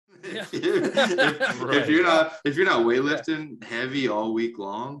if you're not weightlifting heavy all week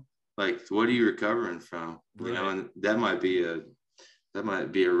long, like what are you recovering from? You know, and that might be a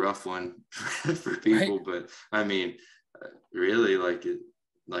rough one for people. But I mean, really,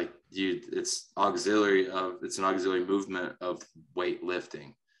 it's an auxiliary movement of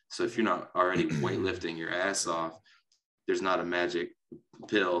weightlifting. So if you're not already weightlifting your ass off, there's not a magic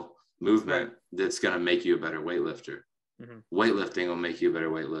pill movement that's going to make you a better weightlifter. Weightlifting will make you a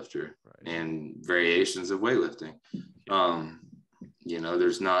better weightlifter, and variations of weightlifting. You know,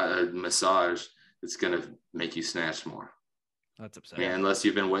 there's not a massage that's going to make you snatch more. That's upsetting. And unless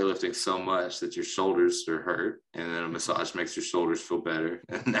you've been weightlifting so much that your shoulders are hurt, and then a massage makes your shoulders feel better,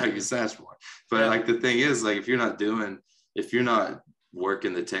 and now you snatch more. But like the thing is, like if you're not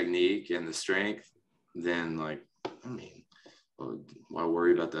working the technique and the strength, then like, I mean, why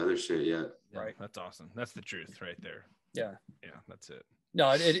worry about the other shit yet? Right. That's awesome. That's the truth right there. Yeah. Yeah. That's it.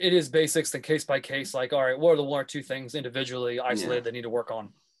 No, it is basics and case by case. Like, all right, what are the one or two things individually isolated they need to work on?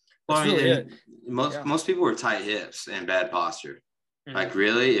 Well, most people are tight hips and bad posture. Like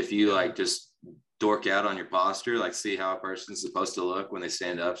really, if you like just dork out on your posture, like see how a person's supposed to look when they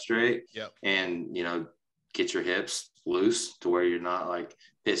stand up straight, and you know, get your hips loose to where you're not like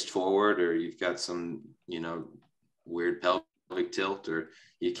pitched forward, or you've got some, you know, weird pelvic tilt, or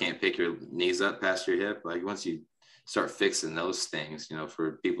you can't pick your knees up past your hip. Like once you start fixing those things, you know,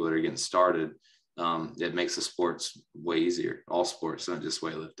 for people that are getting started, it makes the sports way easier. All sports, not just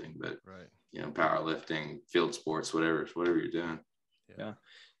weightlifting, but you know, powerlifting, field sports, whatever you're doing. Yeah.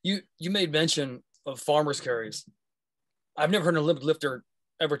 You made mention of farmer's carries. I've never heard an Olympic lifter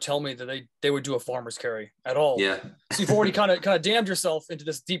ever tell me that they would do a farmer's carry at all. Yeah. So you've already kind of damned yourself into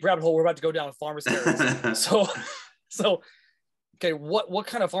this deep rabbit hole we're about to go down with farmer's carries. So okay, what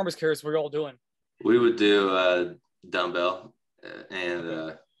kind of farmer's carries were you all doing? We would do a dumbbell,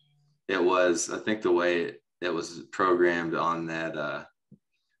 and it was, I think the way it was programmed on that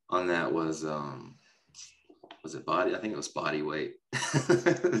was it body? I think it was body weight,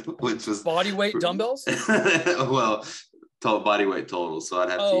 which was body weight dumbbells. Well, body weight total. So I'd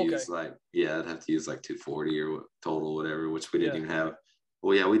have to use I'd have to use like 240 or total, whatever, which we didn't even have.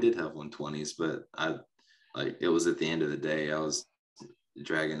 Well, yeah, we did have 120s, but it was at the end of the day, I was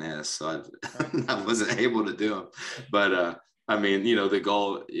dragging ass, so I wasn't able to do them. But I mean, you know, the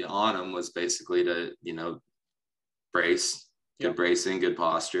goal on them was basically to, you know, brace, good bracing, good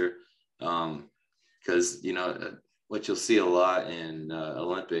posture. Because, you know, what you'll see a lot in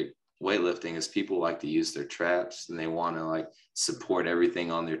Olympic weightlifting is people like to use their traps, and they want to like support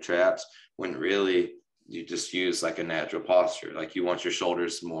everything on their traps, when really you just use like a natural posture. Like you want your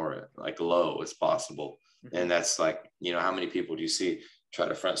shoulders more like low as possible. And that's like, you know, how many people do you see try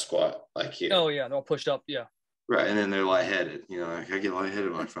to front squat like here? Oh yeah, they're all pushed up. Yeah. Right, and then they're lightheaded. You know, like I get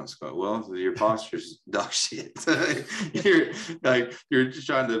lightheaded when I front squat. Well, your posture's dog shit. You're just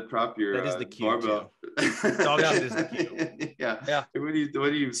trying to prop your that is the cue, barbell. Dog shit is the cue. Yeah. What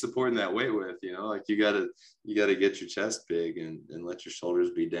are you supporting that weight with? You know, like you gotta get your chest big and let your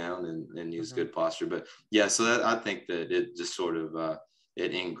shoulders be down and use good posture. But yeah, so that I think that it just sort of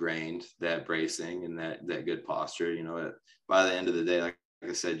it ingrained that bracing and that good posture. You know, by the end of the day, like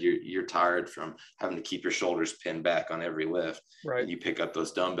I said, you're tired from having to keep your shoulders pinned back on every lift. Right. And you pick up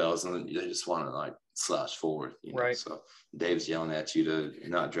those dumbbells and they just want to like slouch forward. You know? Right. So Dave's yelling at you to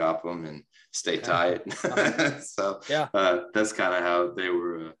not drop them and stay tight. So that's kind of how they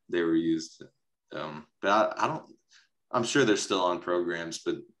were used. But I'm sure they're still on programs,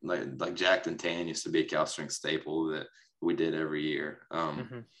 but like Jacked and Tan used to be a calisthenics staple that we did every year.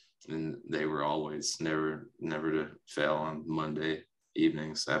 And they were always never to fail on Monday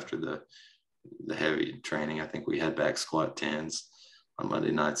evenings after the heavy training. I think we had back squat 10s on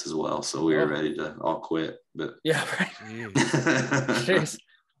Monday nights as well, so we were ready to all quit. But Jeez.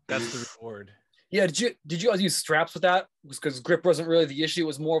 That's the reward. Yeah, did you guys use straps with that? Because grip wasn't really the issue, it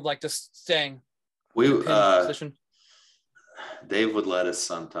was more of like just staying position. Dave would let us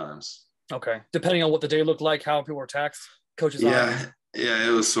sometimes, depending on what the day looked like, how people were taxed, coaches.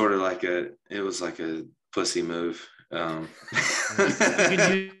 It was sort of like a pussy move. You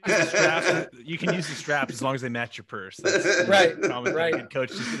can use the straps as long as they match your purse. That's right. Good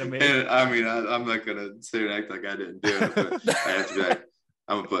coach is gonna make. And, I mean, I'm not gonna sit and act like I didn't do it, but I have to be like,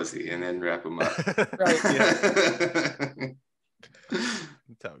 I'm a pussy, and then wrap them up. Right. Yeah.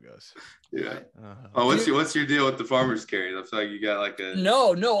 That's how it goes. Yeah. What's your deal with the farmer's carry? I feel like you got like a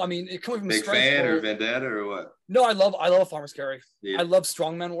no. I mean, it coming from big fan or vendetta or what? No, I love a farmer's carry. Yeah. I love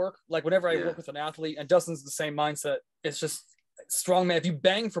strongman work. Like whenever I work with an athlete, and Dustin's the same mindset. It's just strongman. If you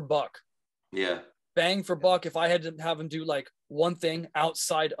bang for buck, buck. If I had to have him do like one thing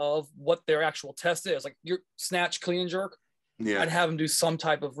outside of what their actual test is, like your snatch, clean and jerk, I'd have them do some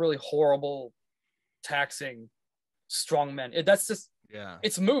type of really horrible, taxing strongman. That's just,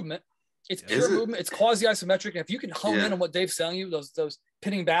 it's movement. It's pure movement. It's quasi-isometric. And if you can hone in on what Dave's telling you, those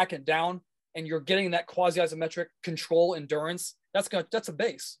pinning back and down, and you're getting that quasi-isometric control endurance, that's a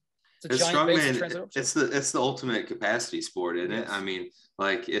base. It's a giant base. It's the ultimate capacity sport, isn't it? I mean,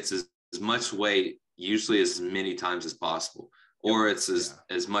 like it's as much weight, usually as many times as possible, or it's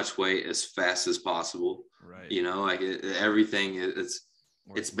as much weight as fast as possible. Right. You know, like everything.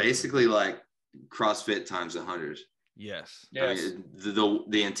 It's basically like CrossFit times 100. Yes. I mean,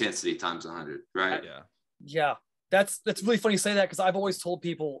 the intensity times 100, right? Yeah. That's really funny you say that, because I've always told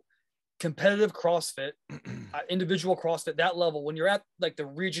people competitive CrossFit, individual CrossFit, that level, when you're at like the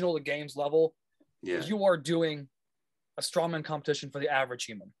regional, the games level, you are doing a strongman competition for the average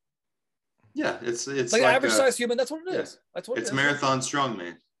human. Yeah, it's like average size human. That's what it is. That's what it's marathon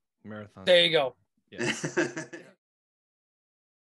strongman. Marathon. There you go. Yeah.